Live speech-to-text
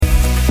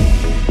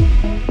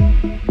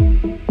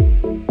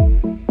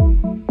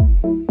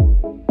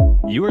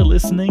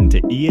listening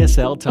to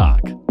ESL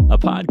Talk, a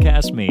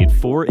podcast made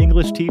for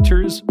English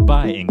teachers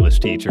by English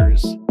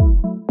teachers.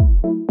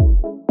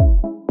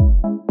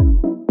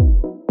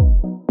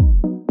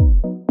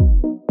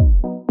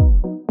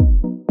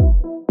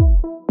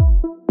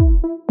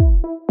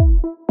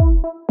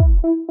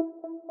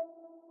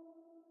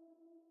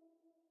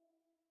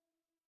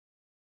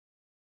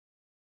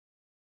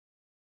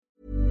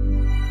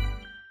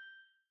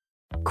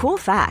 Cool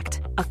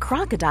fact, a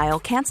crocodile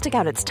can't stick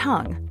out its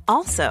tongue.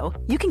 Also,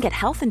 you can get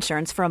health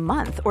insurance for a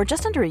month or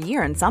just under a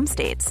year in some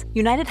states.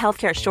 United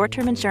Healthcare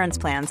short-term insurance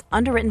plans,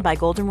 underwritten by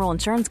Golden Rule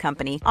Insurance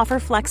Company, offer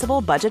flexible,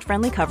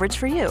 budget-friendly coverage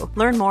for you.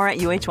 Learn more at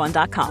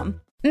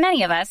uh1.com.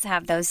 Many of us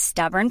have those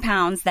stubborn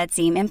pounds that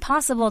seem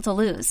impossible to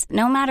lose,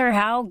 no matter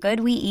how good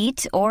we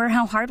eat or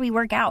how hard we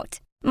work out.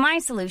 My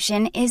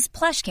solution is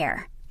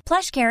PlushCare.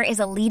 PlushCare is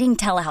a leading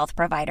telehealth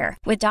provider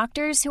with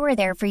doctors who are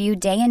there for you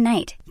day and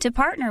night to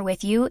partner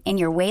with you in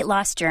your weight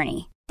loss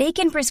journey. They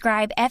can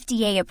prescribe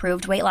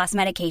FDA-approved weight loss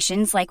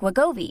medications like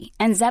Wegovy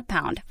and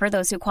Zepbound for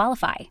those who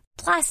qualify.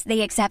 Plus,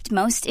 they accept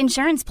most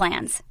insurance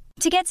plans.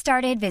 To get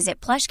started, visit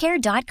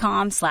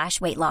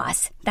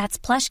plushcare.com/weightloss. That's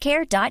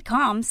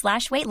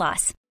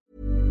plushcare.com/weightloss.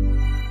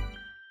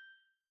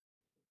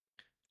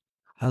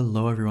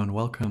 Hello everyone,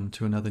 welcome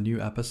to another new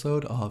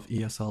episode of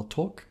ESL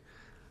Talk.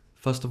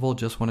 First of all,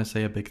 just want to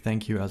say a big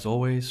thank you as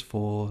always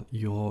for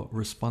your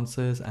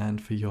responses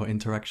and for your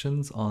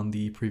interactions on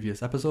the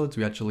previous episodes.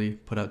 We actually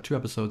put out 2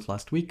 episodes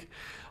last week.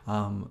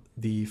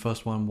 The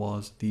first one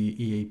was the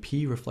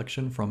EAP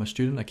reflection from a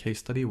student, a case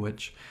study,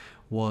 which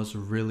was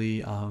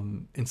really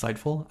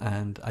insightful,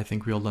 and I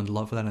think we all learned a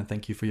lot for that, and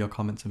thank you for your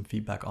comments and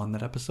feedback on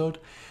that episode.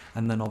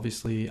 And then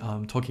obviously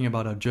talking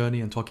about our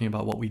journey and talking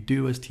about what we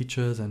do as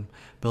teachers and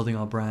building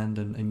our brand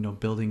and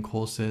building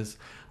courses.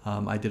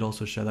 I did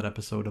also share that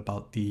episode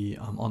about the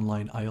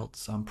online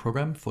IELTS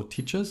program for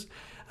teachers,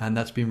 and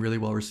that's been really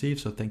well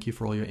received. So thank you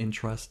for all your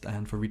interest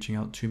and for reaching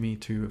out to me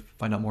to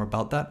find out more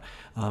about that.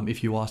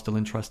 If you are still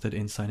interested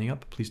in signing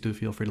up, please do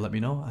feel free to let me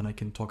know, and I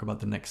can talk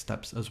about the next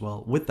steps as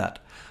well with that.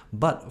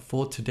 But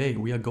for today,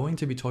 we are going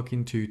to be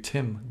talking to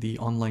Tim, the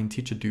online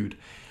teacher dude,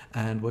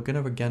 and we're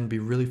going to again be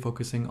really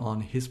focusing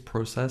on his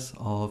process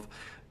of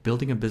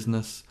building a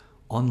business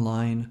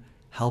online,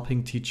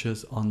 helping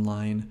teachers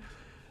online,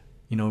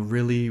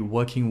 really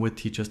working with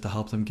teachers to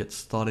help them get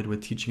started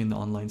with teaching in the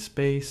online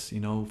space,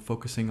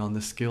 focusing on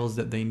the skills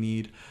that they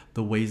need,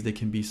 the ways they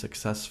can be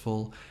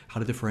successful, how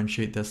to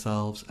differentiate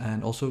themselves,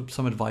 and also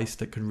some advice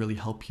that could really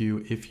help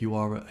you if you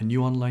are a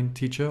new online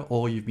teacher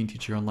or you've been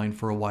teaching online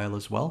for a while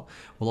as well.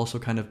 We'll also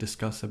kind of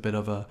discuss a bit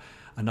of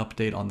an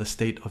update on the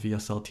state of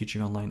ESL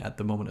teaching online at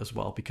the moment as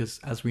well,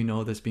 because as we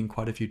know, there's been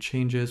quite a few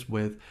changes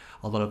with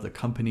a lot of the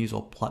companies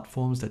or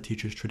platforms that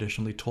teachers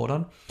traditionally taught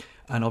on.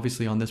 And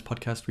obviously on this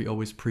podcast, we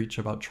always preach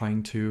about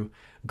trying to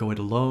go it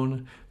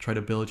alone, try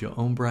to build your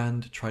own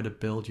brand, try to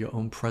build your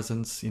own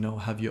presence,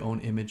 have your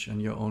own image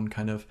and your own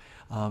kind of,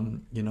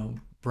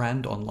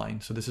 brand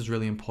online. So this is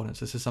really important.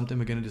 So this is something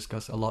we're going to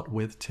discuss a lot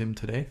with Tim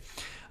today.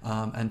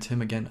 And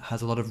Tim, again,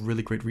 has a lot of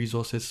really great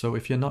resources. So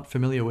if you're not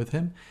familiar with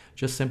him,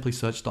 just simply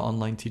search the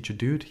Online Teacher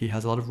Dude. He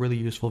has a lot of really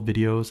useful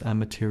videos and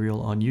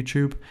material on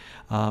YouTube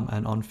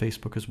and on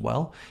Facebook as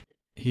well.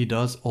 He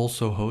does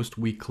also host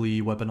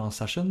weekly webinar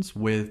sessions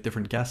with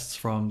different guests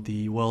from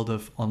the world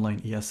of online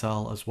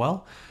ESL as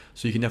well.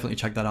 So you can definitely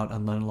check that out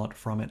and learn a lot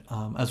from it,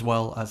 as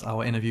well as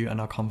our interview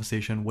and our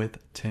conversation with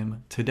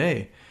Tim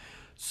today.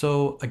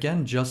 So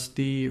again, just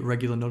the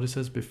regular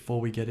notices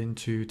before we get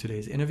into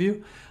today's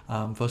interview.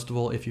 First of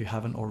all, if you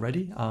haven't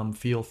already,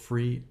 feel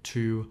free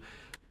to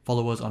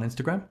follow us on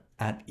Instagram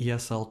at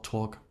ESL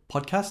Talk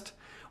Podcast.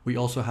 We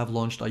also have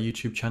launched our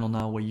YouTube channel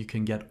now where you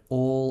can get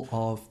all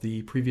of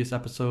the previous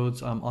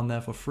episodes on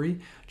there for free.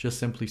 Just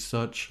simply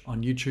search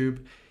on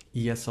YouTube,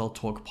 ESL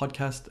Talk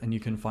Podcast, and you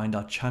can find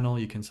our channel,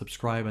 you can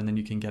subscribe, and then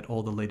you can get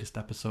all the latest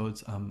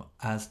episodes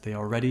as they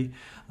are ready.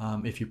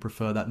 If you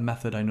prefer that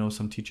method, I know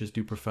some teachers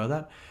do prefer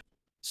that.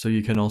 So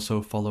you can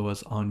also follow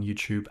us on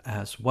YouTube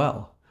as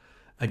well.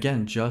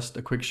 Again, just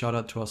a quick shout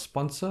out to our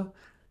sponsor,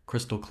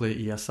 Crystal Clear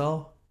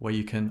ESL, where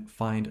you can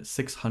find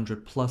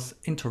 600 plus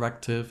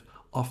interactive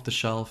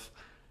off-the-shelf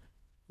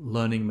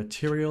learning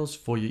materials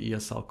for your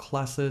ESL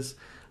classes.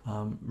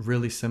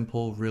 Really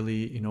simple,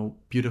 really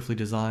beautifully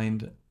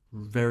designed,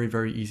 very,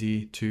 very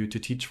easy to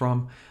teach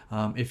from.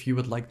 If you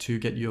would like to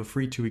get your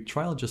free 2-week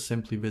trial, just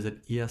simply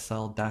visit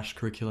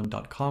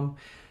esl-curriculum.com,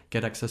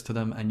 get access to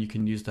them, and you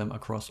can use them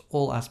across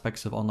all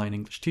aspects of online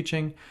English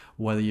teaching,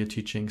 whether you're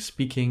teaching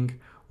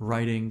speaking,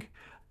 writing,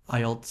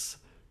 IELTS,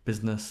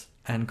 business,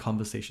 and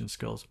conversation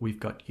skills. We've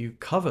got you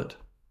covered.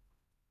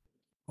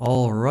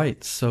 All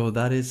right, so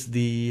that is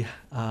the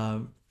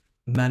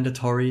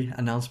mandatory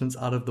announcements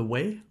out of the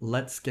way.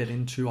 Let's get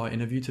into our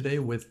interview today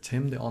with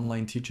Tim, the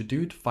online teacher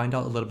dude, find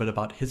out a little bit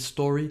about his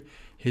story,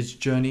 his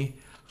journey,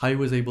 how he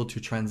was able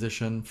to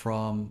transition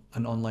from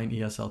an online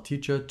ESL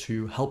teacher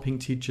to helping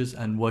teachers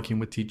and working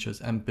with teachers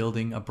and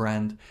building a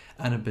brand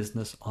and a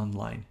business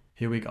online.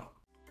 Here we go.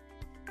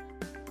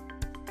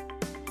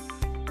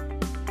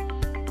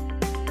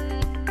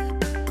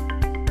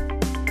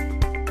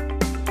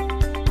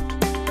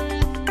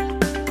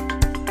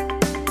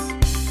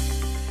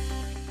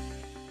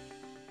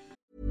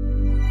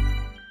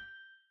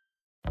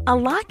 A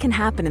lot can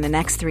happen in the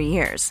next 3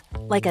 years.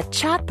 Like a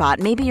chatbot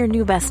may be your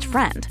new best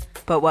friend.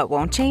 But what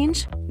won't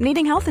change?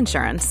 Needing health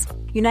insurance.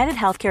 United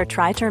Healthcare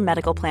Tri-Term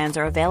Medical Plans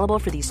are available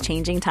for these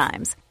changing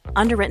times.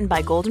 Underwritten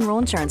by Golden Rule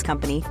Insurance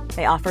Company,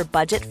 they offer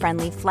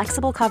budget-friendly,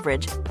 flexible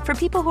coverage for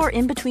people who are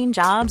in between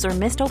jobs or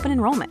missed open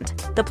enrollment.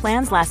 The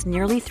plans last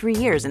nearly 3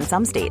 years in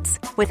some states,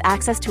 with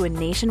access to a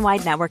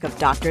nationwide network of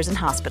doctors and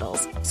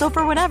hospitals. So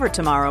for whatever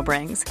tomorrow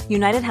brings,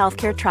 United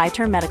Healthcare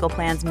Tri-Term Medical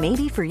Plans may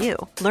be for you.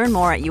 Learn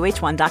more at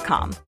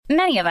uh1.com.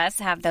 Many of us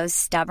have those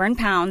stubborn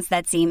pounds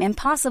that seem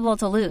impossible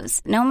to lose,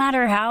 no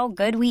matter how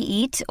good we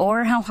eat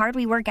or how hard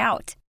we work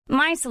out.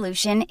 My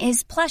solution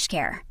is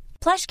PlushCare.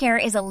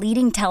 PlushCare is a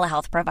leading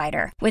telehealth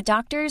provider with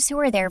doctors who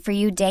are there for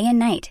you day and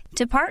night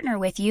to partner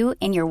with you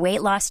in your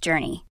weight loss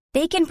journey.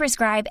 They can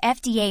prescribe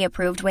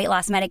FDA-approved weight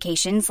loss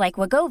medications like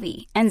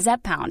Wegovy and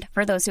Zepbound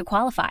for those who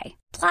qualify.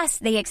 Plus,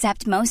 they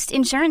accept most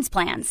insurance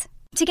plans.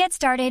 To get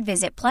started,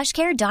 visit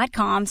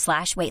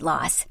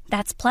plushcare.com/weightloss.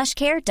 That's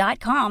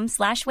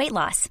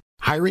plushcare.com/weightloss.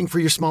 Hiring for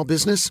your small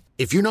business?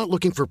 If you're not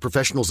looking for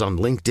professionals on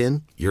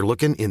LinkedIn, you're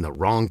looking in the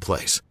wrong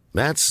place.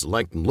 That's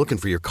like looking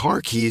for your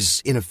car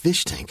keys in a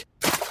fish tank.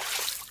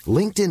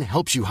 LinkedIn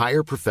helps you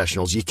hire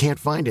professionals you can't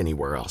find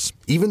anywhere else,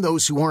 even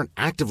those who aren't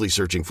actively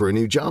searching for a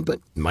new job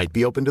but might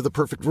be open to the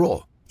perfect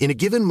role. In a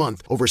given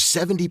month, over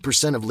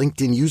 70% of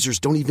LinkedIn users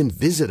don't even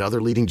visit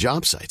other leading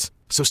job sites.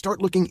 So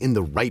start looking in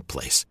the right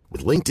place.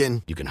 With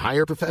LinkedIn, you can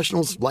hire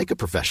professionals like a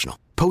professional.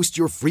 Post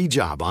your free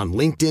job on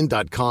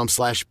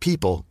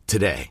linkedin.com/people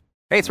today.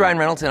 Hey, it's Ryan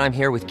Reynolds, and I'm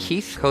here with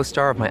Keith,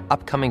 co-star of my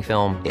upcoming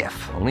film,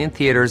 If, only in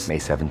theaters May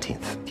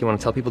 17th. Do you want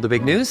to tell people the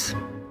big news?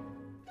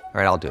 All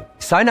right, I'll do it.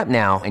 Sign up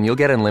now and you'll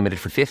get unlimited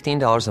for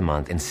 $15 a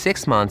month and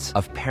 6 months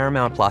of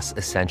Paramount Plus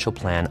Essential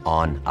Plan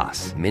on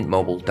us.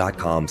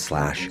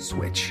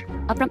 MintMobile.com/switch.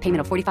 Upfront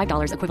payment of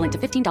 $45 equivalent to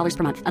 $15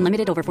 per month.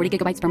 Unlimited over 40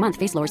 gigabytes per month.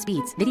 Face lower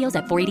speeds. Videos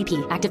at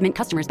 480p. Active Mint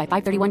customers by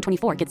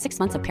 531.24 get 6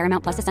 months of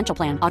Paramount Plus Essential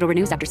Plan. Auto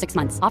renews after 6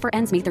 months. Offer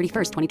ends May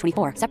 31st,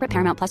 2024. Separate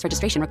Paramount Plus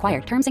registration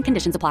required. Terms and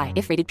conditions apply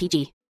if rated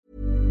PG.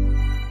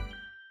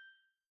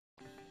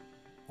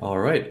 All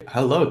right.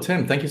 Hello,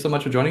 Tim. Thank you so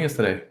much for joining us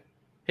today.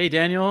 Hey,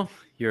 Daniel.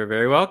 You're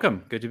very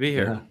welcome. Good to be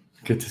here. Yeah,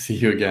 good to see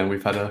you again.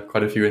 We've had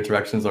quite a few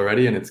interactions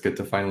already, and it's good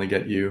to finally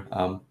get you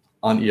on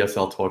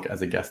ESL Talk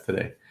as a guest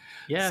today.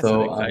 Yeah,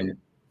 so excited.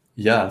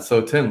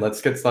 So Tim,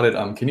 let's get started.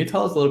 Can you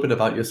tell us a little bit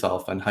about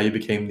yourself and how you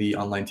became the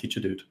online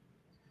teacher dude?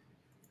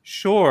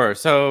 Sure.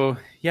 So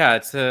yeah,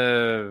 it's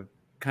a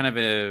kind of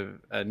a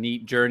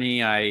neat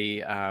journey.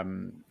 I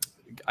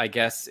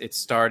guess it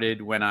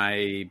started when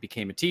I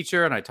became a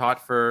teacher, and I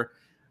taught for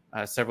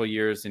several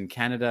years in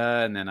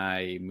Canada, and then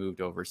I moved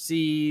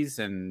overseas,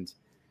 and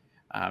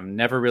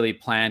never really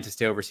planned to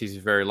stay overseas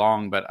for very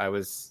long, but I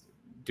was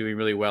doing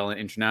really well in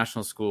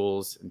international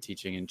schools and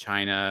teaching in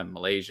China,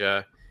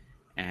 Malaysia,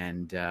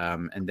 and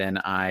then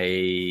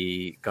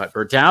I got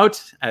burnt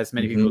out, as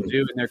many people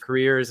do in their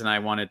careers, and I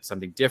wanted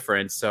something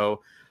different.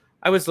 So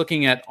I was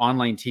looking at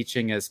online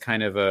teaching as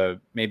kind of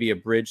maybe a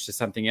bridge to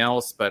something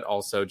else, but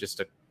also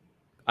just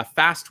a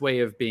fast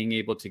way of being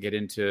able to get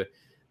into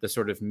the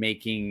sort of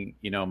making,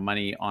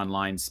 money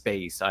online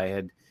space. I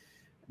had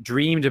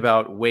dreamed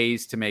about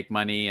ways to make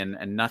money,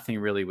 and nothing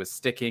really was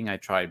sticking. I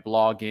tried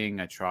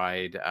blogging. I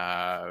tried,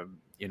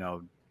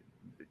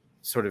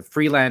 sort of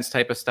freelance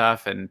type of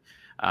stuff. And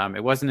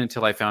it wasn't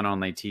until I found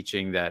online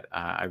teaching that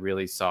I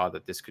really saw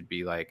that this could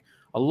be like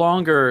a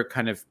longer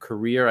kind of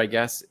career, I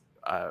guess,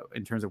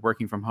 in terms of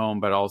working from home,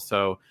 but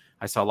also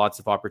I saw lots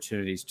of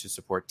opportunities to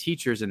support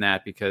teachers in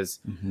that,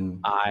 because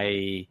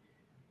I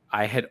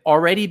had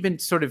already been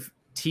sort of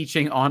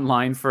teaching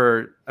online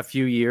for a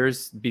few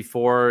years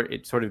before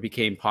it sort of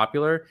became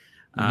popular.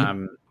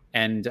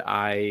 And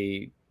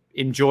I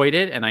enjoyed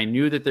it, and I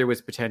knew that there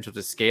was potential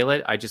to scale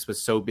it. I just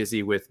was so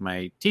busy with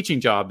my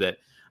teaching job that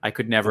I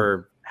could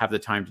never have the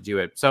time to do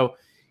it. So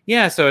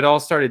yeah, so it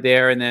all started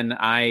there. And then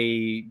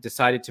I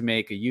decided to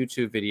make a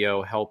YouTube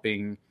video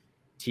helping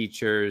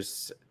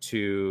teachers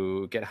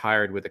to get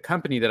hired with a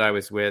company that I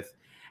was with.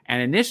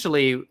 And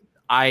initially,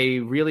 I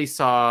really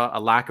saw a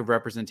lack of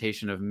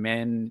representation of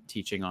men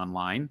teaching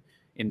online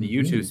in the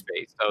YouTube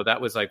space. So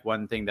that was like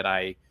one thing that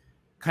I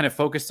kind of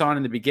focused on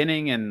in the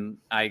beginning, and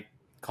I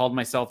called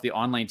myself the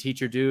online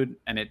teacher dude,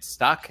 and it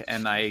stuck,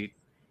 and I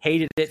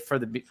hated it for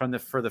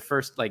the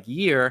first like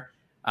year.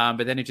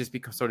 But then it just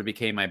sort of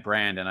became my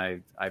brand, and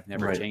I've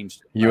never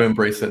changed it. You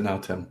embrace it now,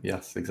 Tim.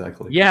 Yes,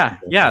 exactly.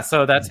 Yeah.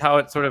 So that's how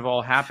it sort of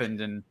all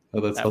happened, and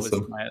that's that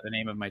awesome. was the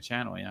name of my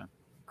channel. Yeah.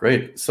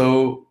 Great.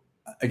 So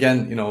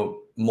again,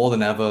 more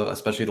than ever,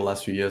 especially the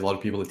last few years, a lot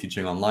of people are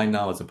teaching online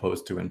now as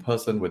opposed to in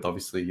person, with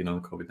obviously,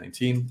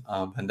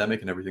 COVID-19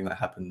 pandemic and everything that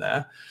happened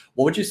there.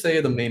 What would you say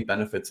are the main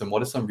benefits, and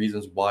what are some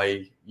reasons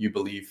why you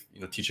believe,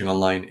 teaching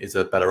online is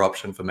a better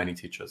option for many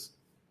teachers?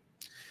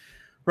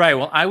 Right.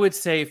 Well, I would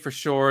say for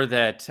sure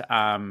that,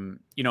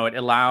 it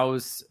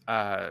allows,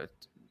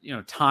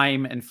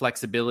 time and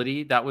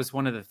flexibility. That was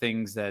one of the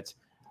things that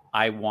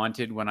I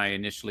wanted when I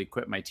initially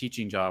quit my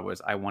teaching job.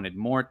 Was I wanted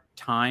more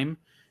time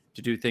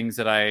to do things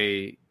that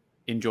I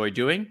enjoy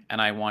doing, and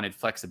I wanted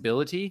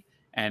flexibility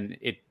and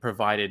it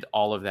provided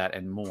all of that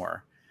and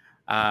more.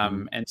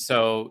 And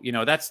so,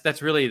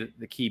 that's really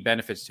the key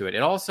benefits to it.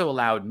 It also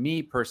allowed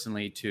me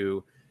personally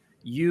to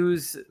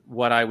use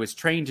what I was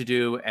trained to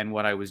do and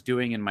what I was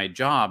doing in my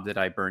job that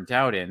I burnt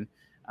out in.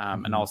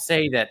 And I'll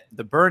say that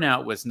the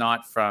burnout was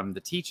not from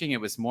the teaching.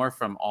 It was more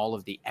from all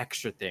of the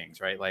extra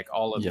things, right? Like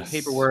all of the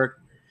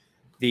paperwork,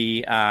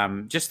 the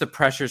just the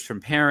pressures from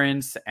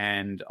parents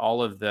and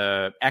all of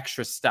the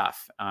extra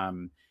stuff,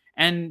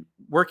 and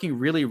working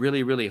really,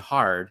 really, really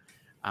hard.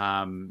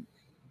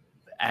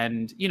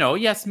 And,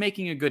 yes,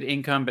 making a good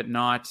income, but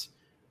not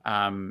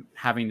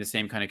having the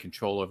same kind of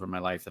control over my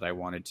life that I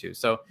wanted to.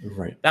 So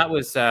that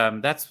was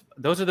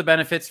those are the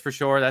benefits for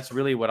sure. That's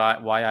really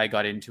why I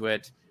got into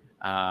it.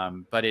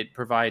 But it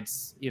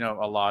provides, a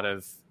lot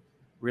of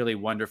really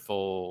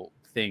wonderful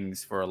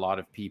things for a lot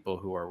of people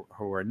who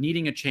are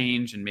needing a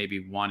change and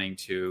maybe wanting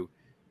to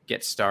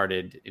get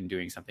started in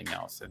doing something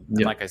else. And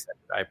like I said,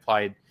 I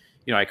applied,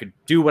 I could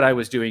do what I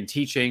was doing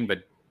teaching, but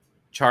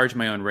charge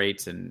my own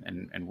rates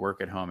and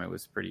work at home. It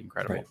was pretty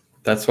incredible. Right.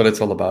 That's what it's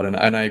all about.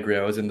 And I agree.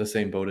 I was in the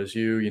same boat as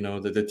you.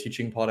 The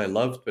teaching part I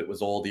loved, but it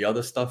was all the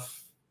other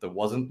stuff that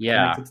wasn't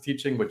connected to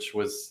teaching, which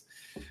was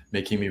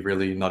making me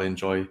really not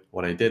enjoy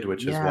what I did,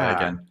 which is why,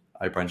 again,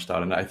 I branched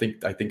out. And I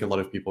think a lot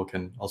of people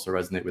can also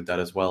resonate with that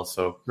as well.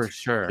 So for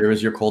sure, here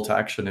is your call to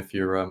action if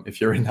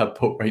you're in that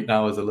boat right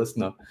now as a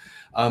listener.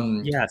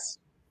 Yes.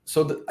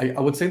 So I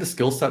would say the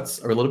skill sets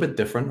are a little bit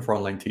different for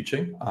online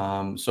teaching.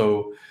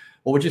 So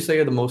what would you say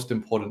are the most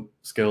important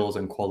skills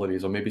and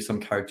qualities, or maybe some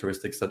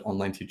characteristics that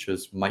online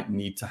teachers might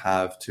need to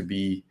have to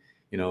be,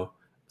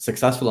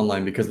 successful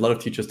online? Because a lot of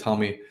teachers tell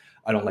me,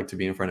 I don't like to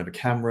be in front of a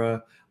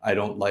camera. I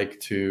don't like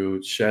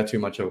to share too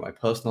much of my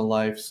personal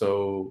life.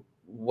 So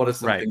what are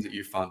some things that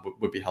you found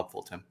would be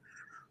helpful, Tim?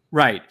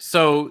 Right.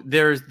 So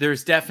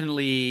there's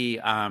definitely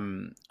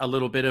a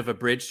little bit of a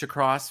bridge to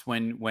cross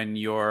when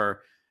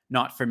you're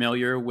not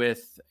familiar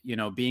with,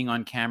 being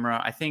on camera.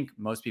 I think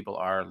most people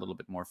are a little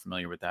bit more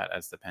familiar with that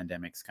as the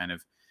pandemic's kind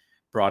of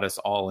brought us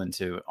all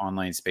into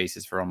online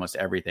spaces for almost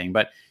everything.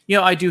 But,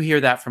 I do hear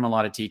that from a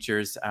lot of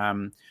teachers.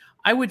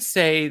 I would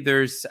say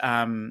there's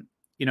a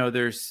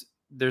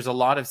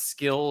lot of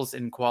skills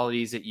and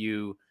qualities that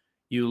you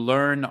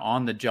learn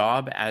on the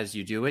job as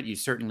you do it. You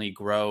certainly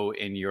grow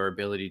in your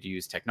ability to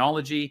use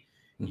technology.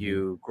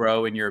 You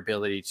grow in your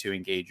ability to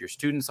engage your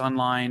students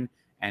online,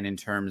 and in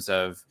terms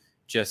of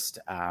just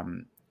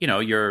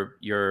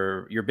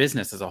your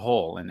business as a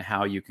whole and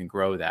how you can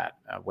grow that,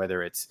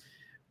 whether it's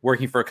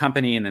working for a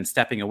company and then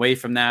stepping away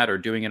from that or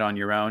doing it on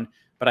your own.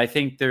 But I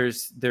think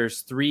there's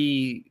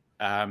three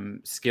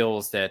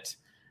skills that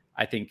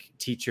I think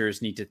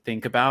teachers need to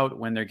think about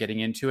when they're getting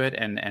into it,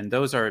 and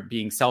those are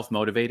being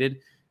self-motivated.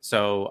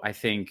 So I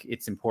think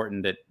it's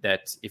important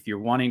that if you're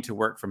wanting to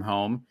work from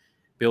home,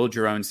 build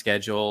your own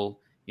schedule,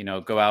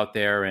 go out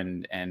there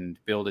and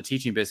build a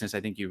teaching business.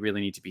 I think you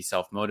really need to be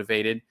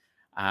self-motivated.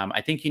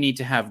 I think you need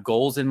to have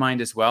goals in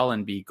mind as well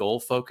and be goal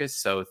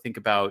focused. So think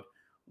about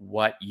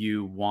what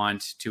you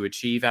want to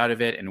achieve out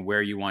of it and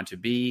where you want to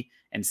be,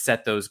 and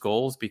set those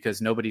goals,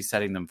 because nobody's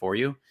setting them for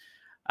you.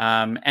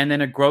 And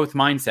then a growth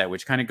mindset,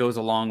 which kind of goes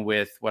along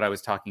with what I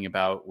was talking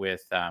about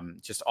with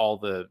just all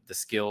the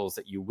skills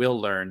that you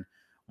will learn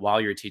while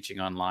you're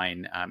teaching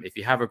online. If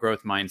you have a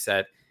growth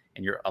mindset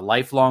and you're a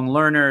lifelong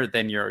learner,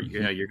 then you're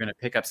going to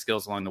pick up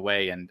skills along the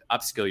way and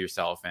upskill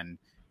yourself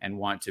and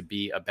want to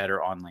be a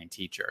better online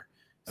teacher.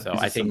 So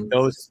I think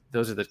those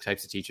are the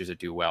types of teachers that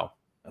do well.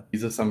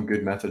 These are some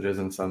good messages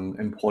and some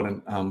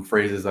important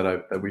phrases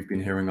that we've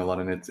been hearing a lot,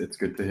 and it's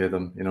good to hear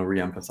them,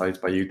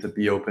 re-emphasized by you, to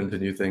be open to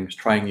new things,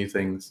 trying new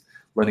things,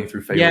 learning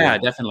through failure. Yeah,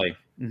 definitely.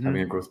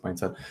 Having a growth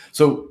mindset.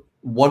 So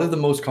what are the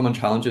most common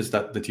challenges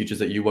that the teachers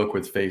that you work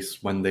with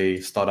face when they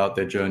start out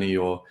their journey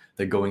or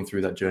they're going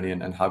through that journey,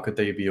 and how could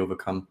they be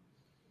overcome?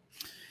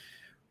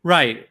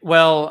 Right.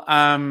 Well,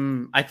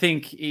 I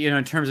think,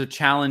 in terms of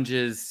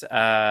challenges,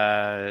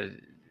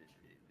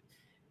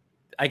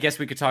 I guess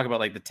we could talk about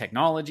like the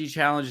technology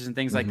challenges and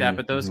things like that,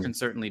 but those can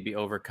certainly be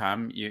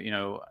overcome.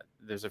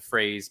 There's a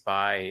phrase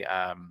by,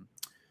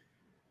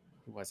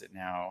 who was it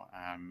now?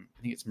 I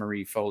think it's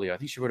Marie Folio. I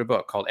think she wrote a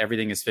book called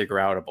Everything is Figure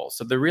Outable.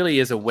 So there really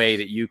is a way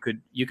that you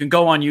can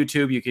go on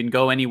YouTube, you can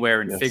go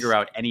anywhere and figure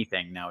out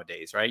anything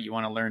nowadays, right? You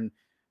want to learn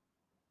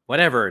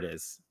whatever it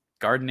is,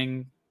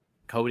 gardening,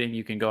 coding,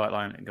 you can go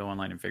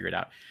online and figure it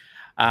out.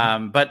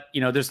 But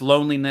there's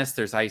loneliness,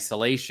 there's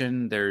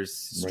isolation, there's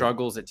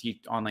struggles that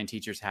online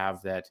teachers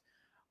have that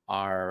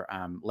are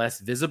less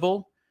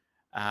visible,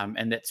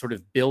 and that sort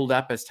of build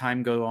up as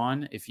time goes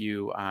on. If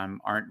you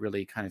aren't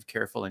really kind of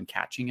careful in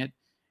catching it,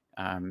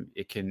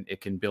 it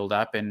can build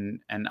up.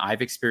 And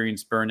I've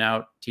experienced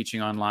burnout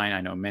teaching online.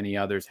 I know many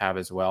others have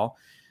as well.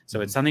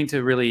 So it's something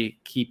to really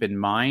keep in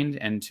mind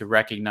and to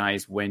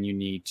recognize when you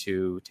need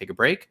to take a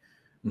break,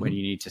 when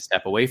you need to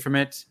step away from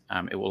it.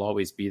 It will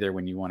always be there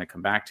when you want to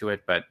come back to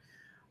it. But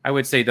I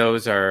would say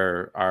those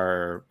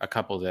are a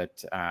couple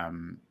that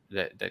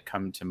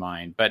come to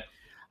mind. But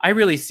I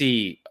really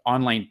see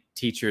online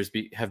teachers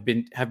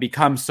have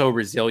become so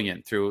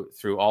resilient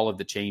through all of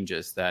the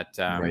changes that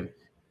Right.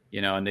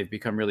 you know, and they've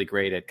become really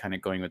great at kind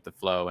of going with the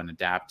flow and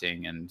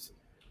adapting and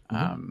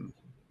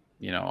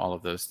you know, all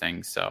of those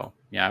things. So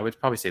yeah, I would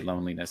probably say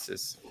loneliness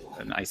is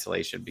an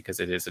isolation because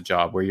it is a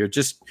job where you're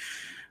just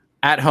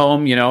at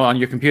home, you know, on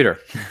your computer.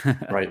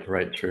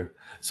 Right, true.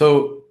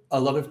 So a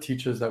lot of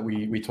teachers that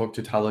we talk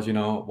to tell us, you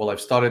know, well, I've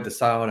started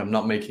this out, I'm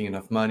not making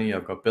enough money,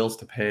 I've got bills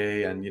to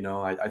pay, and you know,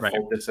 I Right.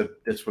 thought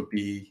this would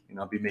be, you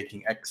know, I'd be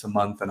making X a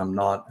month, and I'm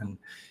not, and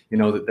you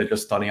know, that they're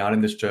just starting out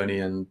in this journey,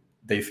 and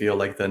they feel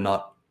like they're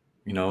not,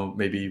 you know,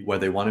 maybe where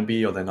they want to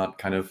be, or they're not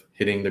kind of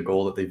hitting the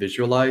goal that they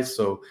visualize.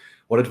 So,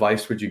 what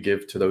advice would you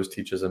give to those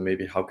teachers, and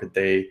maybe how could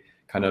they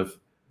kind of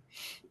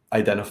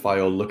identify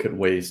or look at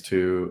ways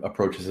to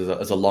approach this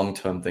as a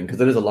long-term thing?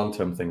 Because it is a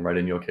long-term thing, right?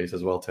 In your case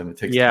as well, Tim, it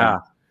takes Yeah. time.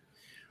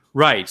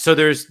 Right. So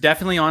there's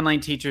definitely online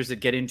teachers that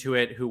get into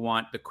it who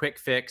want the quick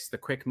fix, the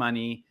quick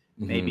money,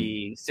 Mhm.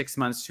 maybe 6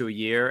 months to a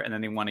year, and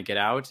then they want to get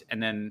out.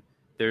 And then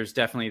there's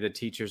definitely the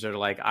teachers that are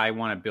like, I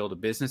want to build a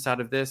business out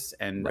of this,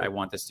 and I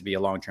want this to be a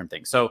long-term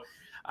thing. So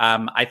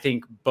I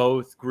think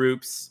both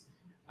groups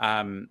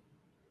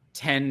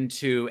tend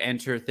to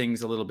enter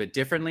things a little bit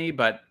differently,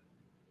 but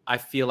I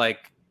feel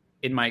like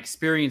in my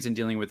experience in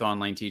dealing with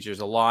online teachers,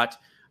 a lot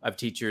of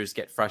teachers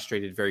get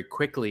frustrated very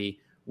quickly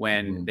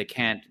when they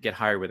can't get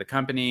hired with a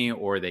company,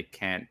 or they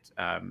can't,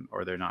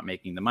 or they're not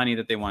making the money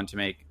that they want to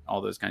make,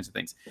 all those kinds of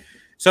things.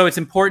 So it's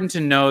important to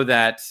know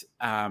that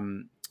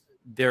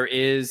there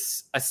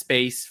is a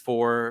space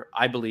for,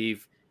 I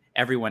believe,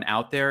 everyone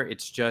out there.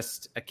 It's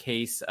just a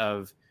case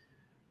of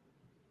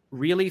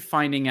really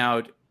finding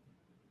out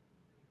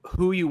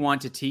who you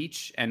want to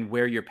teach and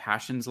where your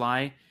passions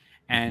lie,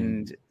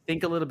 and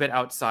think a little bit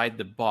outside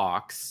the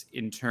box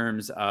in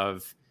terms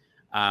of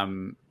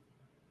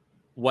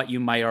what you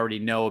might already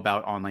know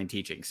about online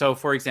teaching. So,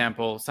 for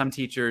example, some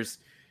teachers,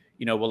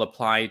 you know, will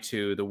apply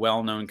to the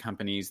well-known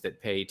companies that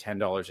pay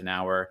 $10 an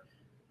hour.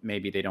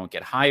 Maybe they don't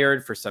get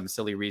hired for some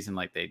silly reason,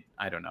 like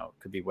I don't know,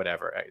 could be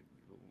whatever.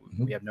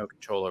 We have no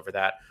control over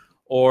that.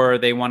 Or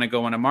they want to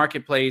go on a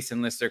marketplace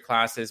and list their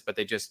classes, but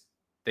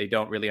they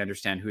don't really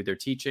understand who they're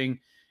teaching.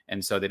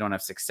 And so they don't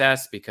have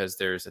success because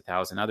there's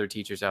 1,000 other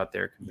teachers out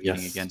there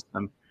competing against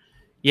them.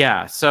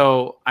 Yeah.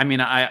 So, I mean,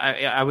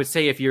 I would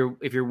say if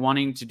you're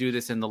wanting to do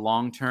this in the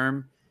long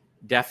term,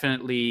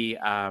 definitely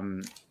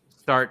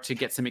start to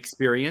get some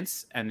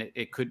experience, and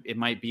it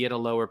might be at a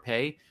lower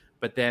pay,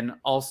 but then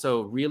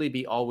also really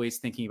be always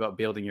thinking about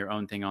building your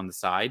own thing on the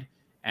side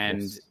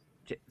and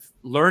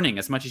learning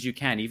as much as you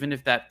can, even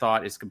if that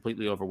thought is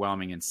completely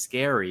overwhelming and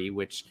scary,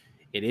 which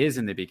it is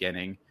in the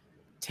beginning.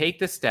 Take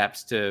the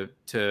steps to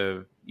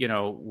you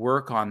know,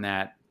 work on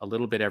that a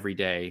little bit every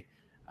day.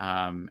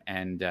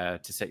 And to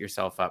set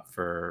yourself up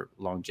for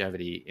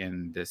longevity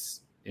in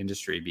this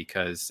industry,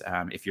 because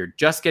if you're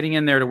just getting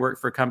in there to work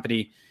for a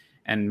company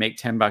and make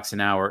 $10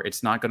 an hour,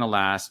 it's not going to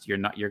last. You're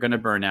going to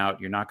burn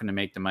out. You're not going to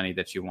make the money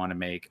that you want to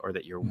make, or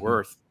that you're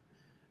worth,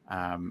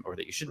 or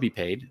that you should be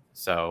paid.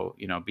 So,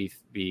 you know,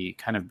 be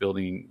kind of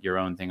building your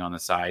own thing on the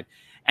side,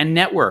 and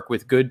network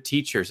with good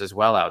teachers as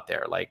well out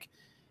there. Like,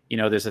 you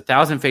know, there's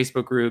 1,000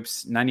 Facebook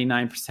groups.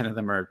 99% of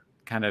them are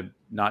kind of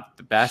not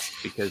the best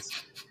because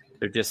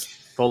they're just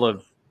full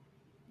of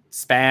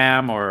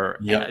spam or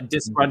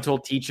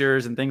disgruntled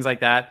teachers and things like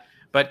that.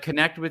 But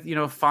connect with, you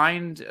know,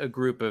 find a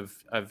group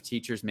of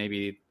teachers,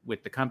 maybe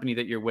with the company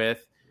that you're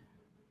with,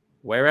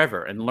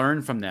 wherever, and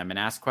learn from them and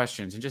ask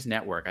questions and just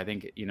network. I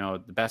think, you know,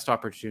 the best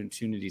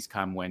opportunities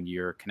come when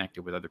you're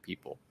connected with other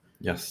people.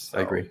 Yes, So,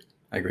 I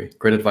agree.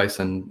 Great advice.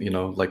 And, you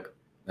know, like,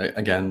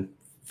 again,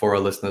 for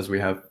our listeners, we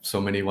have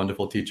so many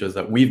wonderful teachers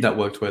that we've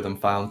networked with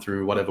and found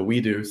through whatever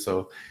we do.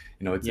 So,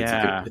 you know,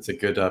 it's a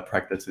good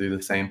practice to do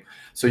the same.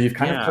 So you've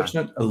kind of touched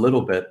on it a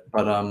little bit,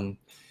 but you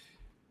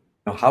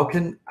know, how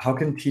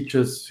can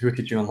teachers who are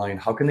teaching online,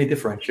 how can they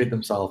differentiate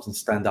themselves and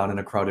stand out in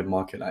a crowded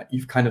market?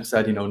 You've kind of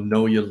said, you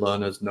know your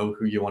learners, know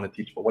who you want to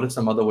teach, but what are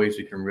some other ways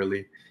you can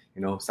really,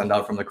 you know, stand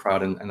out from the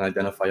crowd and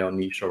identify your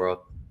niche or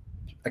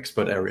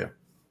expert area?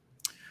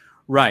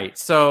 Right.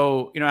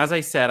 So, you know, as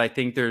I said, I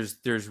think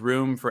there's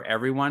room for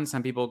everyone.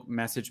 Some people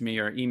message me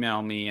or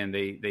email me and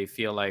they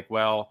feel like,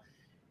 well,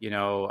 you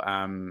know,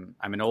 I'm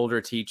an older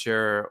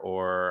teacher,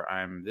 or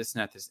I'm this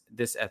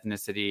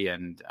ethnicity,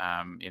 and,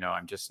 you know,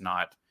 I'm just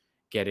not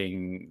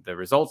getting the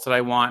results that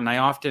I want. And I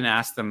often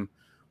ask them,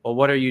 well,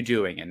 what are you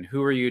doing, and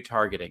who are you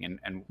targeting,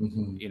 and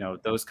you know,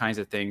 those kinds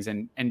of things.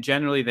 And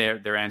generally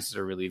their answers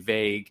are really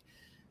vague.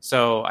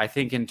 So I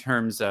think in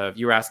terms of,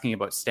 you were asking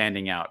about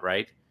standing out,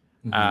 right?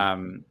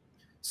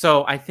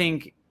 So I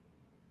think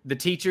the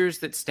teachers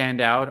that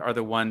stand out are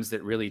the ones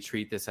that really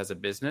treat this as a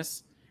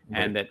business,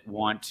 and that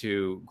want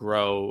to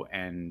grow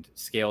and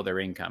scale their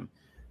income.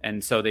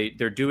 And so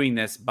they're doing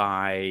this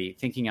by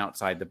thinking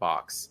outside the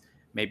box.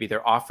 Maybe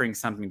they're offering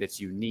something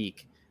that's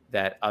unique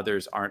that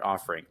others aren't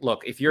offering.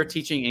 Look, if you're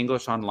teaching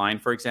English online,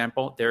 for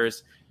example,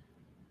 there's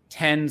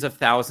tens of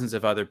thousands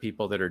of other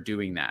people that are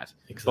doing that.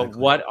 Exactly. But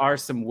what are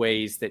some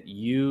ways that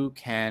you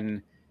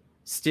can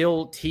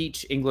still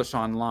teach English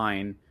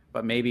online,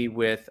 but maybe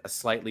with a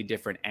slightly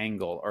different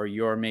angle, or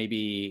you're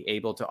maybe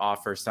able to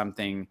offer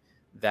something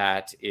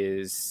that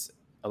is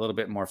a little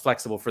bit more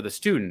flexible for the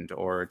student,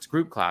 or it's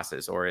group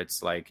classes, or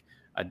it's like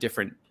a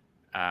different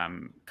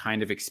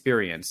kind of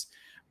experience.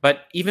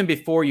 But even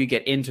before you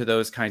get into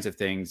those kinds of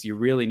things, you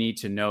really need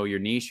to know your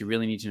niche. You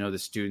really need to know the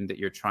student that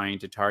you're trying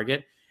to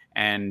target.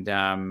 And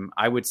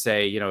I would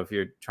say, if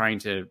you're trying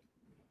to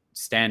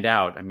stand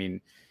out, I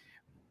mean,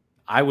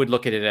 I would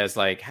look at it as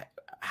like,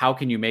 how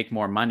can you make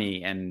more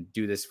money and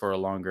do this for a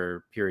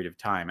longer period of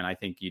time? And I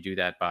think you do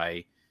that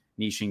by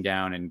niching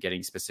down and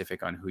getting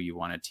specific on who you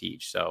want to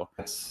teach. So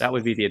that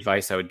would be the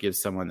advice I would give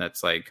someone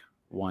that's like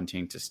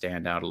wanting to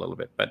stand out a little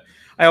bit. But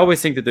I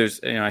always think that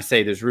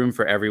there's room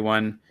for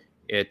everyone.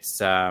 It's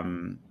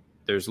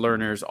there's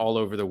learners all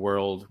over the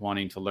world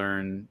wanting to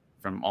learn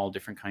from all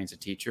different kinds of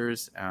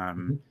teachers.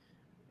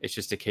 It's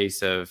just a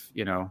case of,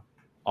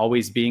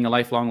 always being a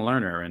lifelong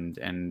learner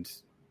and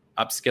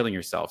upskilling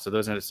yourself. So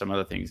those are some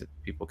other things that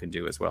people can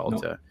do as well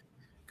to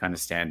kind of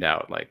stand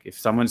out. Like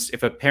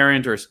if a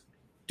parent or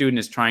student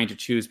is trying to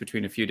choose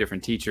between a few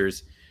different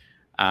teachers,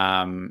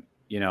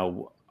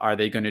 are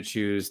they going to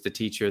choose the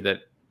teacher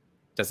that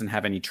doesn't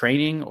have any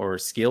training or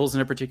skills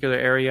in a particular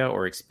area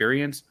or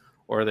experience?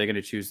 Or are they going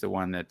to choose the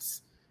one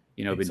that's,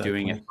 been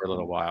doing it for a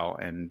little while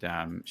and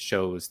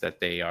shows that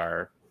they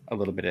are a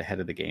little bit ahead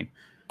of the game?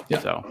 Yeah.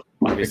 So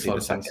obviously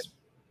the second.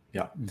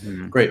 Yeah.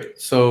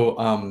 Great. So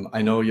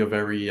I know you're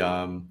very,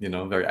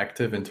 very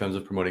active in terms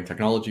of promoting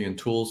technology and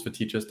tools for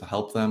teachers to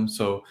help them.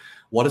 So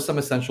what are some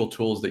essential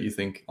tools that you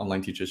think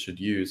online teachers should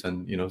use,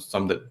 and,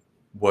 some that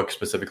work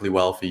specifically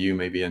well for you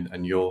maybe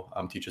and your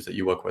teachers that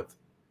you work with?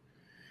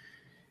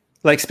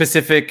 Like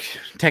specific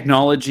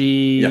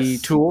technology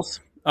tools?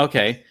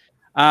 Okay.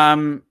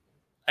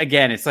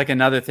 Again, it's like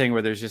another thing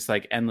where there's just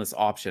like endless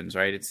options,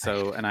 right? It's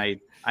so, and I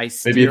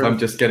maybe if I'm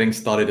just getting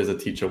started as a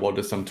teacher, what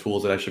are some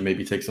tools that I should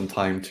maybe take some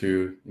time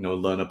to,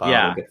 learn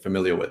about or get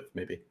familiar with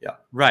maybe? Yeah.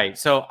 Right.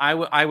 So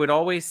I would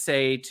always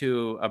say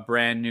to a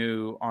brand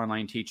new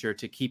online teacher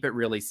to keep it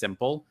really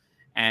simple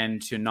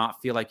and to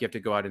not feel like you have to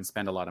go out and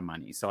spend a lot of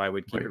money. So I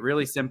would keep it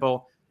really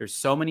simple. There's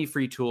so many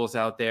free tools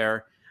out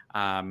there.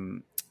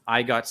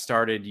 I got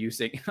started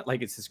using,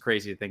 like, it's just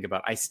crazy to think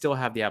about. I still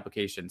have the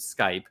application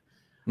Skype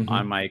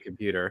on my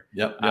computer.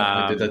 Yep,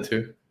 I did that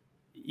too.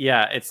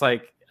 Yeah, it's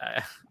like,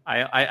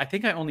 I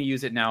think I only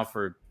use it now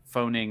for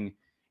phoning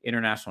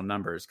international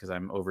numbers because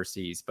I'm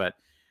overseas, but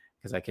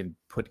because I can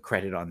put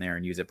credit on there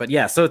and use it. But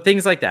yeah, so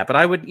things like that. But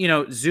I would,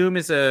 Zoom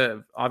is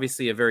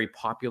obviously a very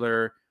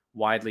popular,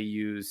 widely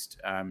used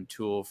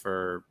tool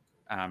for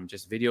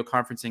just video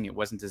conferencing. It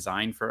wasn't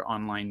designed for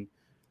online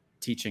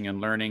teaching and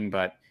learning,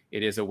 but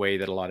it is a way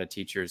that a lot of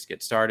teachers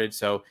get started.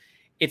 So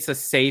it's a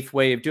safe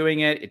way of doing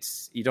it.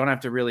 You don't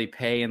have to really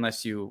pay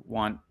unless you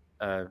want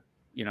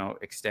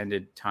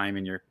extended time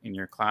in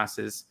your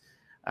classes.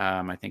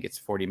 I think it's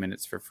 40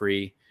 minutes for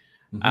free.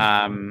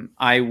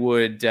 I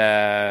would,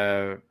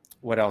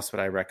 what else would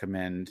I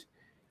recommend?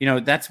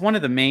 That's one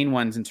of the main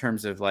ones in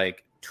terms of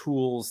like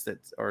tools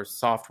or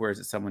softwares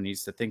that someone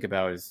needs to think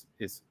about is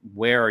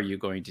where are you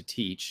going to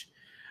teach?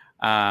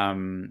 I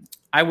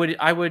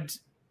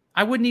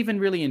wouldn't even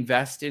really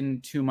invest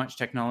in too much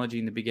technology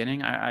in the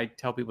beginning. I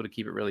tell people to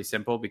keep it really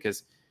simple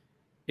because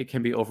it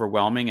can be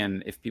overwhelming.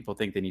 And if people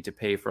think they need to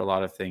pay for a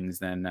lot of things,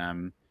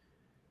 then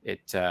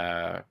it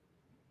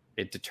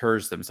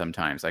deters them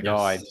sometimes. Like,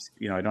 I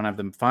don't have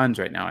the funds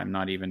right now. I'm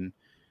not even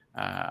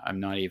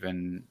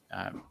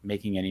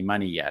making any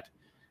money yet.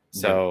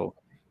 So,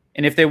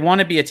 and if they want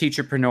to be a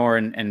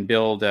teacherpreneur and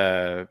build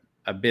a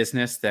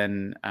business,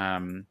 then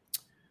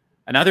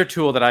another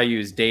tool that I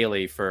use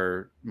daily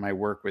for my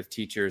work with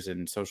teachers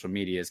and social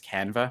media is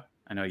Canva.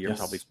 I know you're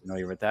probably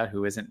familiar with that.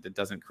 Who isn't? That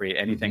doesn't create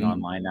anything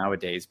online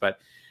nowadays, but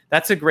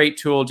that's a great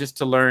tool just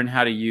to learn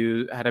how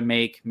to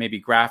make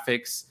maybe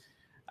graphics,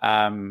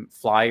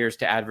 flyers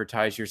to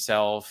advertise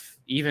yourself.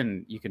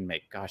 Even you can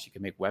make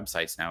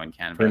websites now in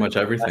Canva. Pretty much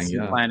everything.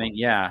 Yeah. Planning.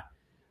 Yeah.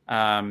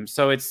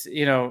 So it's,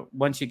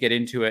 once you get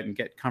into it and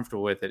get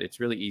comfortable with it,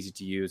 it's really easy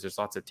to use. There's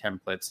lots of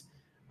templates,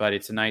 but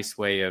it's a nice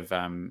way of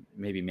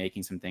maybe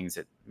making some things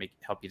that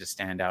help you to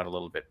stand out a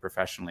little bit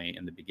professionally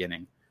in the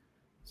beginning.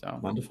 So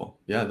wonderful.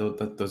 Yeah,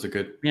 those are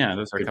good. Yeah,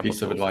 those are good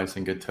piece of advice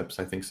and good tips.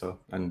 I think so.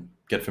 And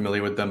get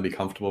familiar with them, be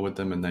comfortable with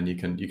them, and then you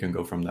can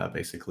go from there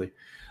basically.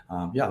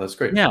 Yeah, that's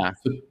great. Yeah.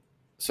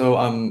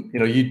 So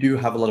you do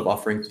have a lot of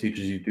offerings to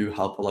teachers. You do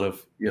help a lot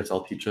of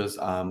ESL teachers.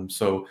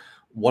 So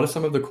what are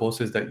some of the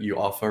courses that you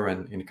offer,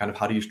 and kind of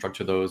how do you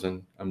structure those,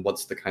 and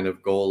what's the kind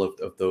of goal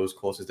of those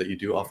courses that you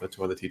do offer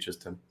to other teachers,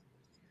 Tim?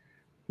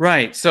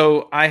 Right.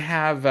 So I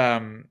have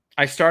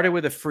I started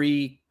with a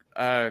free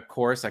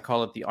course. I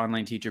call it the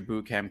Online Teacher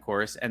Bootcamp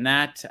course, and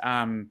that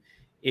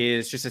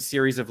is just a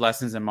series of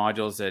lessons and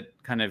modules that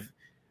kind of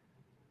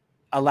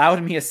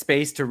allowed me a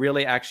space to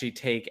really actually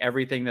take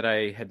everything that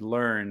I had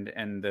learned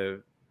and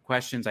the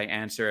questions I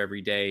answer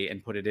every day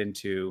and put it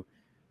into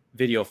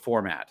video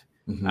format.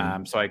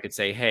 So I could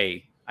say,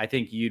 hey, I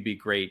think you'd be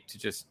great to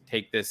just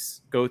take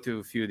this, go through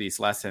a few of these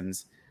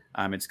lessons,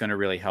 it's going to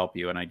really help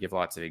you. And I give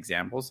lots of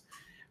examples.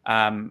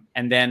 And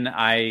then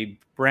I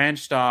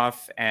branched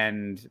off,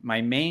 and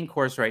my main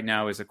course right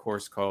now is a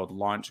course called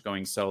Launch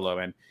Going Solo.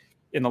 And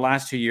in the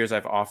last 2 years,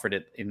 I've offered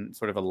it in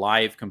sort of a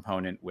live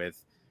component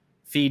with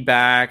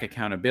feedback,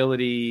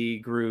 accountability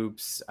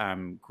groups,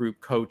 group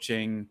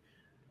coaching,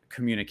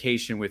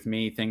 communication with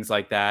me, things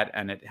like that.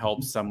 And it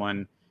helps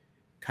someone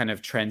kind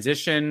of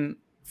transition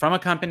from a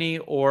company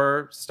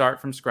or start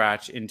from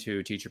scratch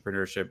into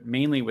teacherpreneurship,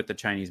 mainly with the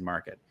Chinese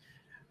market.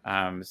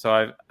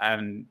 So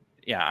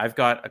I've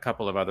got a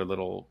couple of other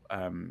little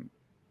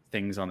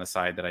things on the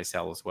side that I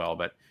sell as well,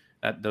 but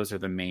those are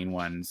the main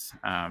ones.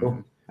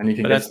 Cool. And you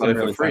can get started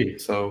for free.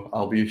 So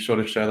I'll be sure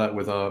to share that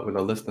with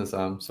our listeners.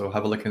 So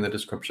have a look in the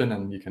description,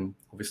 and you can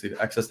obviously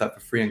access that for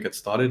free and get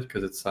started,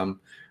 because it's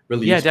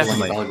really useful and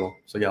valuable.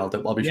 So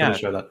I'll be sure to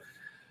share that.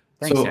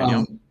 Thanks,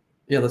 Daniel.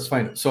 Yeah, that's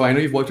fine. So I know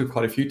you've worked with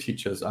quite a few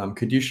teachers.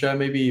 Could you share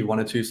maybe 1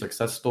 or 2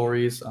 success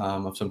stories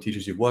of some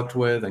teachers you've worked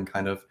with, and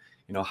kind of,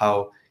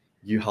 how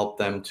you help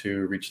them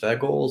to reach their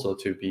goals or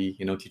to be,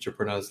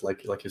 teacherpreneurs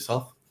like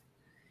yourself?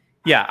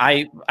 Yeah,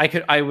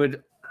 I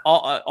would.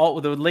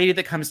 The lady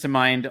that comes to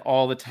mind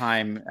all the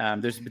time.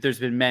 There's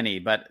been many,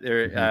 but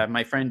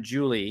my friend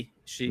Julie,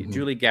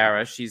 Julie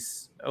Gara,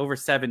 she's over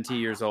 70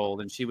 years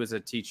old, and she was a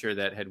teacher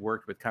that had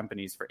worked with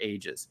companies for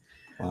ages.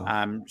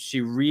 Wow.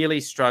 She really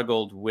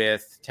struggled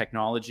with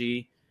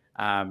technology.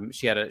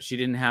 She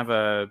didn't have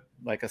a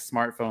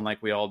smartphone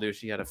like we all do.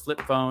 She had a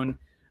flip phone,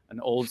 an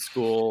old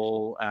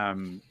school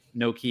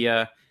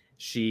Nokia.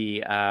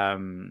 She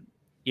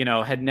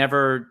had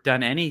never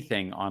done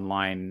anything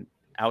online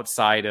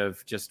outside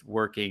of just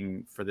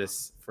working for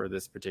this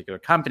particular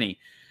company.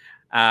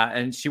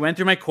 And she went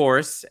through my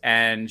course,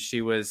 and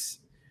she was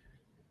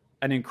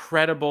an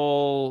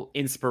incredible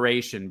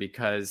inspiration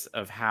because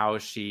of how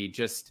she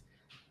just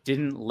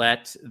didn't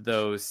let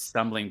those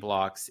stumbling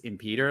blocks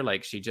impede her.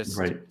 Like, she just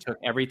took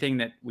everything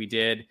that we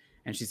did,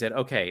 and she said,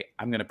 okay,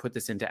 I'm going to put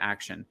this into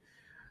action.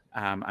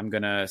 I'm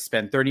going to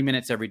spend 30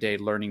 minutes every day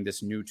learning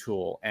this new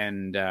tool.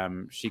 And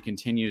she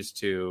continues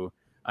to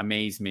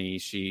amaze me.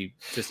 She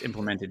just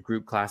implemented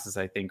group classes,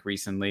 I think,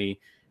 recently.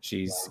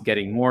 She's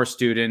getting more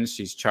students.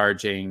 She's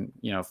charging,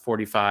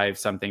 $45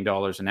 something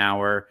an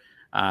hour.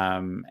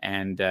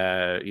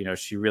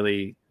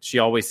 She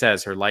always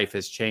says her life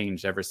has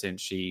changed ever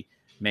since she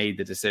made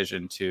the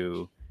decision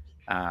to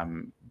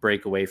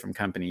break away from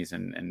companies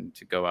and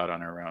to go out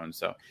on her own.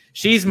 So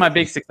she's my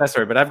big success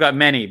story, but I've got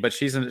many, but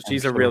she's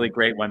a really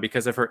great one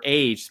because of her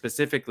age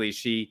specifically.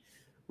 She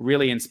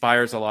really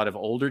inspires a lot of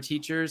older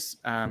teachers.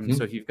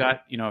 So if you've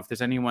got, if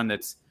there's anyone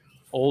that's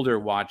older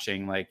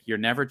watching, like, you're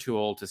never too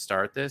old to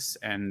start this.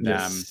 And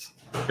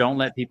don't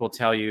let people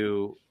tell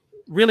you,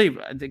 really,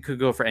 it could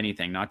go for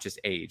anything, not just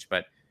age,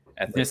 but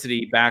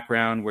ethnicity,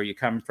 background, where you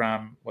come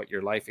from, what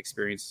your life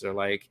experiences are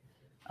like.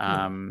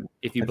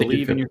 If you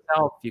believe in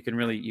yourself, you can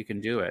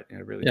do it.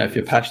 If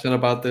you're passionate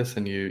about this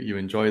and you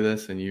enjoy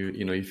this, and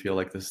you feel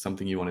like this is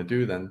something you want to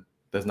do, then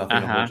there's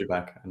nothing to hold you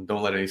back, and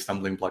don't let any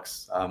stumbling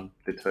blocks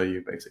deter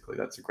you. Basically,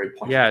 that's a great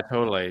point. Yeah,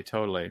 totally.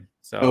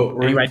 So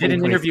anyway, I did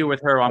an interview with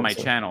her on my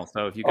channel.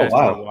 So if you guys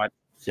want to watch,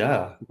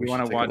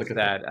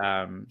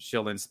 that,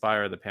 she'll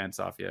inspire the pants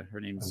off you. Her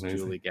name's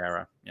Julie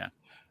Gara. Yeah.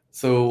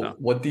 So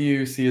what do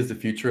you see as the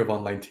future of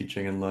online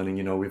teaching and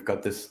learning? We've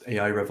got this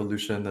AI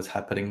revolution that's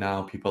happening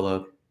now. People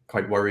are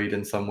quite worried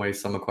in some ways.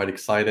 Some are quite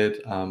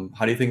excited. How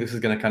do you think this is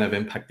going to kind of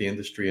impact the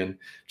industry and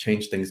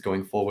change things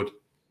going forward?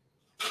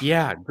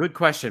 Yeah, good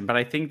question. But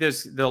I think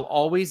there'll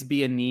always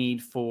be a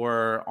need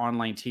for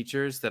online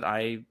teachers that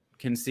I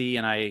can see.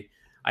 And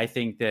I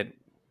think that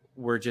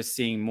we're just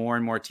seeing more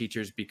and more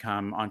teachers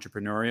become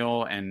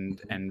entrepreneurial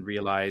and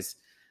realize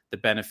the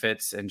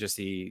benefits and just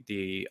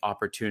the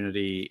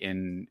opportunity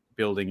in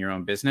building your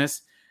own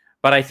business.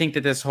 But I think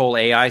that this whole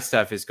AI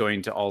stuff is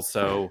going to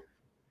also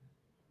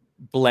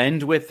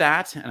blend with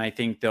that. And I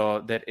think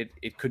though that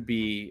it could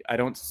be, I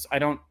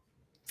don't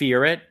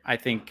fear it. I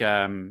think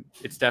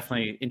it's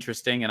definitely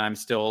interesting, and I'm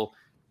still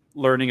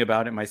learning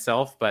about it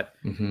myself, but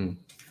I'm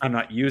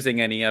not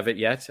using any of it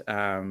yet.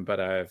 But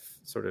I've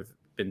sort of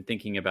been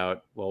thinking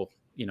about,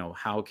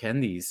 how can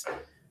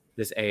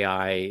this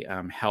AI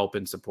help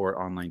and support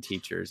online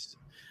teachers?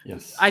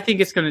 Yes, I think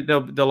it's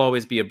there'll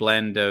always be a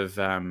blend of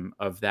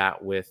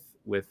that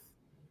with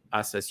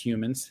us as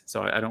humans.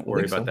 So I don't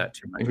worry about that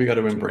too much. I think we got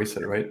to embrace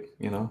it, right?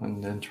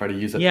 And then try to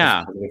use it in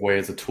a positive way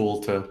as a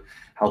tool to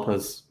help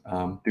us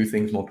do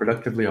things more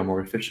productively or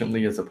more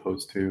efficiently, as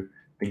opposed to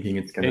thinking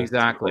it's going to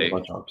exactly. our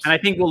jobs. And I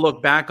think we'll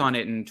look back on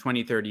it in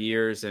 20, 30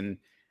 years and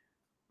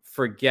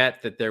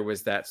forget that there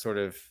was that sort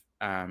of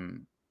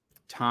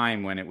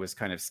time when it was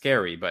kind of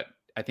scary, but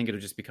I think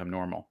it'll just become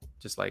normal,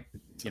 just like,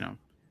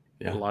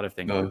 a lot of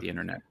things with the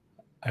internet.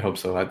 I hope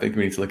so. I think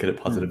we need to look at it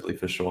positively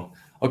for sure.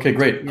 Okay,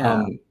 great.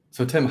 Yeah.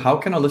 So Tim, how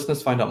can our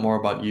listeners find out more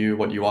about you,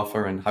 what you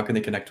offer, and how can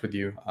they connect with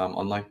you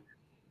online?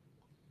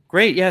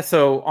 Great. Yeah.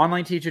 So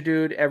Online Teacher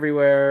Dude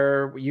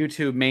everywhere.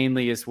 YouTube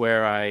mainly is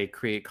where I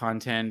create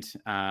content.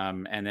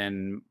 And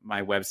then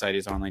my website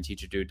is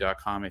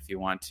onlineteacherdude.com if you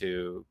want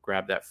to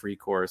grab that free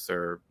course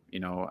or,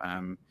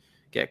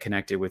 get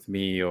connected with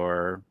me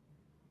or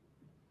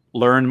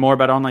learn more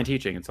about online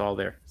teaching. It's all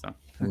there. So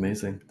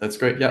amazing. That's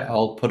great. Yeah,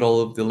 I'll put all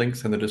of the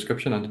links in the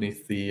description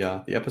underneath the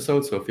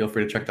episode, so feel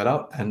free to check that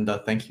out. And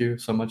thank you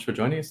so much for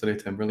joining us today,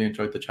 Tim. Really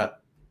enjoyed the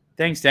chat.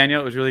 Thanks,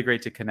 Daniel. It was really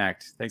great to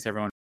connect. Thanks,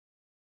 everyone.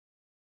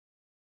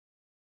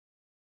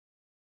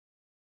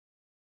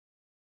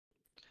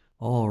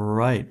 All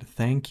right.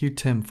 Thank you,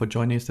 Tim, for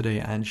joining us today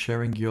and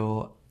sharing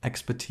your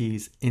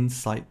expertise,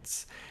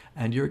 insights,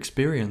 and your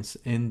experience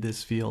in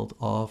this field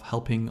of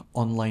helping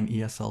online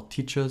ESL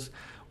teachers,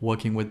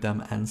 working with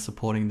them and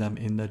supporting them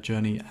in their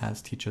journey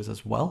as teachers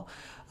as well.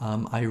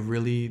 I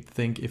really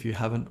think if you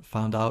haven't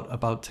found out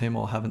about Tim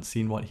or haven't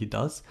seen what he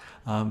does,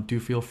 do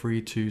feel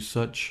free to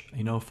search,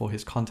 for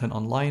his content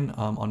online,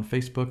 on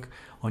Facebook,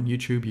 on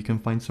YouTube. You can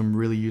find some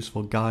really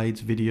useful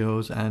guides,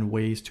 videos, and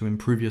ways to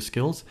improve your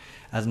skills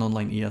as an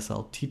online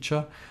ESL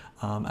teacher.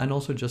 And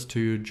also just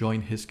to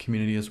join his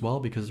community as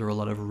well, because there are a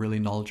lot of really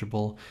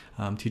knowledgeable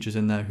teachers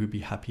in there who'd be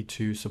happy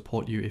to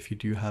support you if you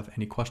do have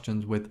any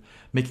questions with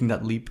making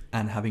that leap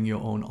and having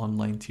your own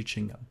online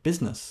teaching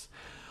business.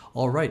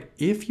 All right,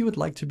 if you would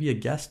like to be a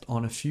guest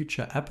on a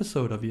future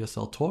episode of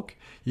ESL Talk,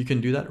 you can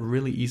do that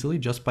really easily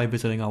just by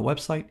visiting our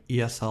website,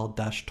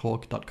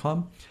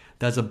 esl-talk.com.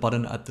 There's a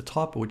button at the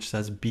top which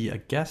says Be a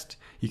Guest.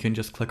 You can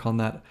just click on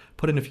that,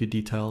 put in a few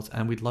details,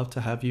 and we'd love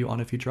to have you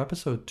on a future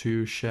episode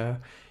to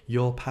share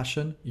your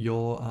passion,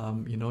 your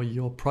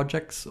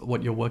projects,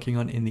 what you're working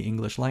on in the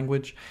English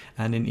language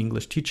and in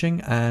English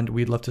teaching, and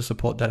we'd love to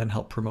support that and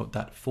help promote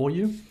that for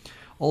you.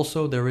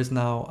 Also, there is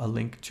now a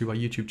link to our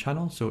YouTube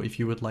channel, so if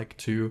you would like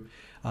to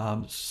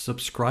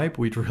subscribe,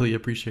 we'd really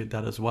appreciate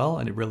that as well,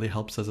 and it really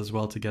helps us as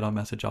well to get our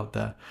message out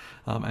there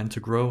and to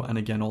grow. And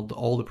again,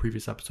 all the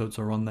previous episodes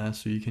are on there,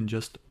 so you can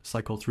just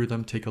cycle through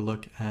them, take a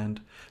look,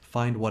 and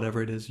find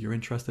whatever it is you're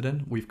interested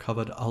in. We've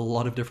covered a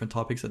lot of different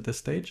topics at this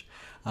stage,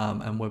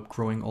 and we're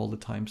growing all the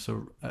time,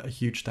 so a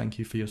huge thank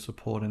you for your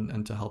support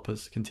and to help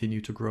us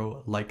continue to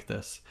grow like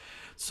this.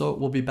 So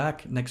we'll be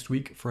back next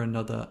week for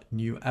another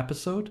new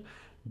episode.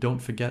 Don't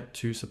forget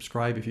to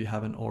subscribe if you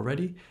haven't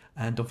already,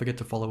 and don't forget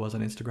to follow us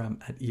on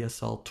Instagram at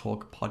ESL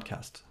Talk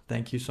Podcast.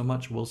 Thank you so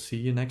much. We'll see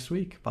you next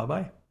week.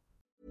 Bye-bye.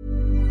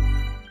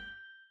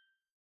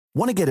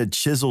 Want to get a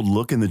chiseled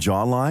look in the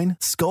jawline?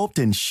 Sculpt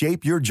and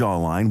shape your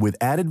jawline with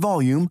added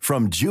volume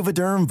from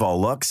Juvederm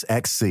Volux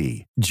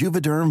XC.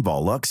 Juvederm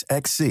Volux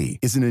XC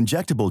is an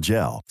injectable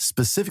gel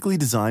specifically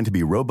designed to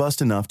be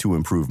robust enough to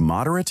improve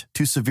moderate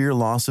to severe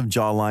loss of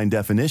jawline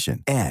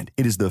definition. And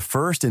it is the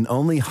first and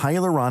only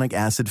hyaluronic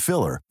acid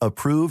filler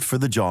approved for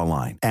the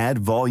jawline. Add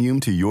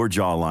volume to your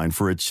jawline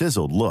for a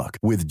chiseled look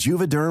with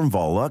Juvederm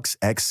Volux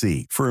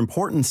XC. For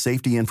important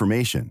safety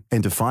information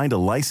and to find a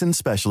licensed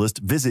specialist,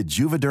 visit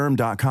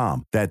juvederm.com.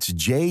 That's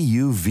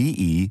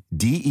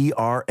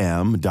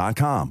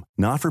JUVEDERM.com.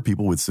 Not for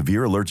people with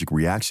severe allergic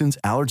reactions,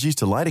 allergies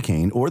to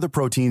lidocaine, or the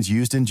proteins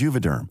used in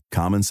Juvederm.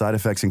 Common side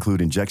effects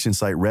include injection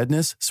site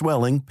redness,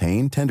 swelling,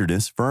 pain,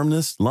 tenderness,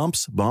 firmness,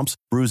 lumps, bumps,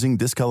 bruising,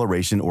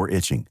 discoloration, or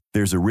itching.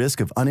 There's a risk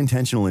of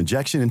unintentional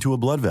injection into a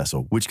blood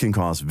vessel, which can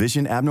cause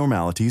vision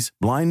abnormalities,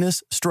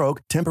 blindness,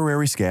 stroke,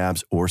 temporary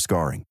scabs, or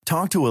scarring.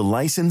 Talk to a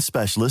licensed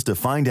specialist to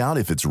find out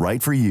if it's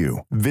right for you.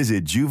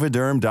 Visit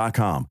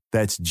Juvederm.com.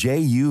 That's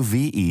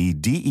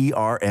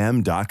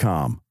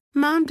JUVEDERM.com.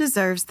 Mom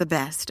deserves the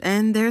best,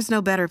 and there's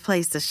no better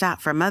place to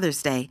shop for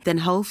Mother's Day than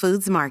Whole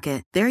Foods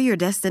Market. They're your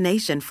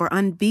destination for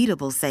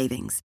unbeatable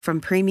savings, from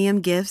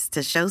premium gifts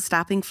to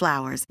show-stopping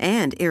flowers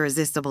and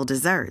irresistible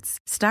desserts.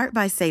 Start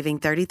by saving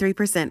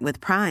 33% with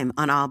Prime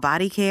on all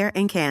body care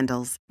and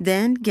candles.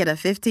 Then get a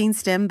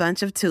 15-stem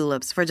bunch of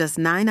tulips for just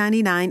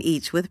 $9.99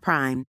 each with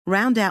Prime.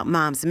 Round out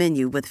Mom's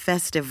menu with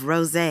festive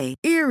rosé,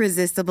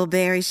 irresistible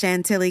berry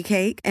chantilly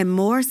cake, and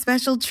more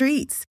special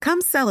treats.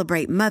 Come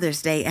celebrate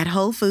Mother's Day at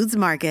Whole Foods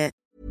Market.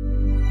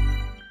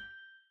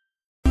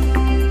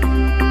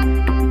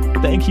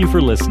 Thank you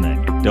for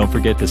listening. Don't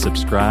forget to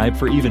subscribe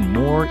for even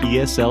more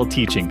ESL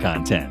teaching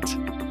content.